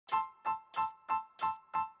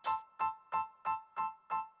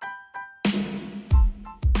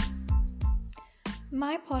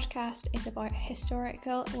My podcast is about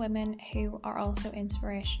historical women who are also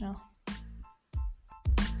inspirational.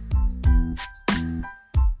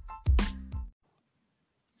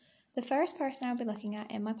 The first person I'll be looking at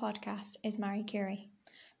in my podcast is Marie Curie.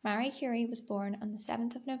 Marie Curie was born on the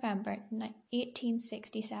 7th of November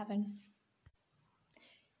 1867.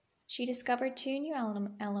 She discovered two new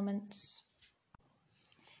elements.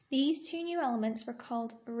 These two new elements were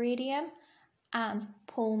called radium and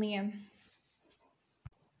polonium.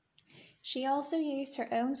 She also used her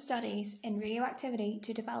own studies in radioactivity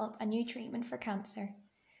to develop a new treatment for cancer.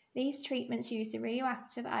 These treatments used the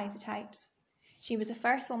radioactive isotopes. She was the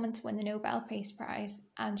first woman to win the Nobel Peace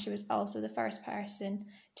Prize, and she was also the first person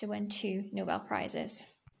to win 2 Nobel Prizes.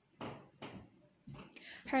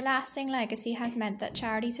 Her lasting legacy has meant that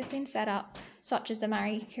charities have been set up, such as the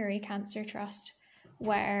Marie Curie Cancer Trust,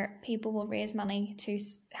 where people will raise money to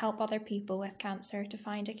help other people with cancer to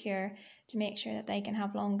find a cure, to make sure that they can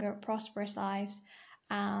have longer, prosperous lives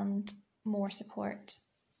and more support.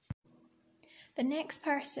 The next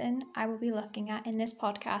person I will be looking at in this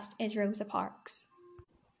podcast is Rosa Parks.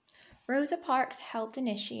 Rosa Parks helped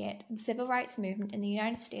initiate the civil rights movement in the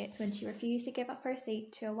United States when she refused to give up her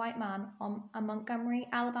seat to a white man on a Montgomery,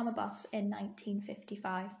 Alabama bus in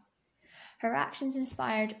 1955. Her actions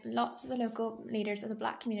inspired lots of the local leaders of the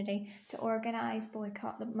black community to organise the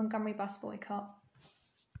Montgomery bus boycott.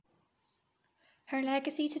 Her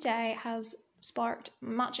legacy today has sparked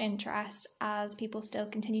much interest as people still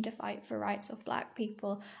continue to fight for rights of black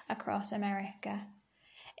people across America.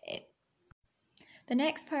 The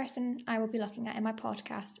next person I will be looking at in my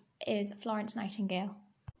podcast is Florence Nightingale.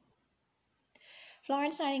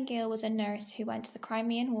 Florence Nightingale was a nurse who went to the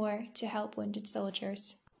Crimean War to help wounded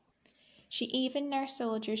soldiers. She even nursed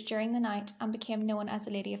soldiers during the night and became known as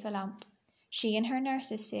the Lady of the Lamp. She and her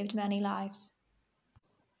nurses saved many lives.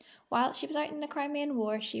 While she was out in the Crimean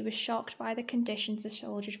War, she was shocked by the conditions the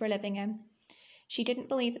soldiers were living in. She didn't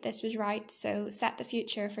believe that this was right, so set the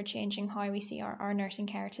future for changing how we see our nursing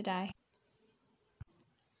care today.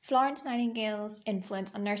 Florence Nightingale's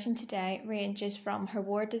influence on nursing today ranges from her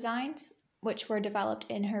ward designs, which were developed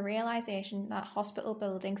in her realisation that hospital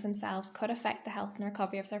buildings themselves could affect the health and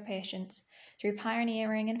recovery of their patients, through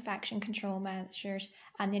pioneering infection control measures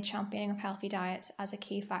and the championing of healthy diets as a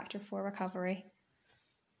key factor for recovery.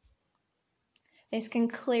 This can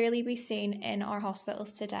clearly be seen in our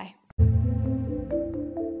hospitals today.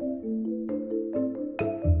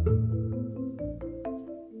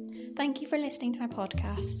 Thank you for listening to my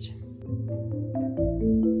podcast.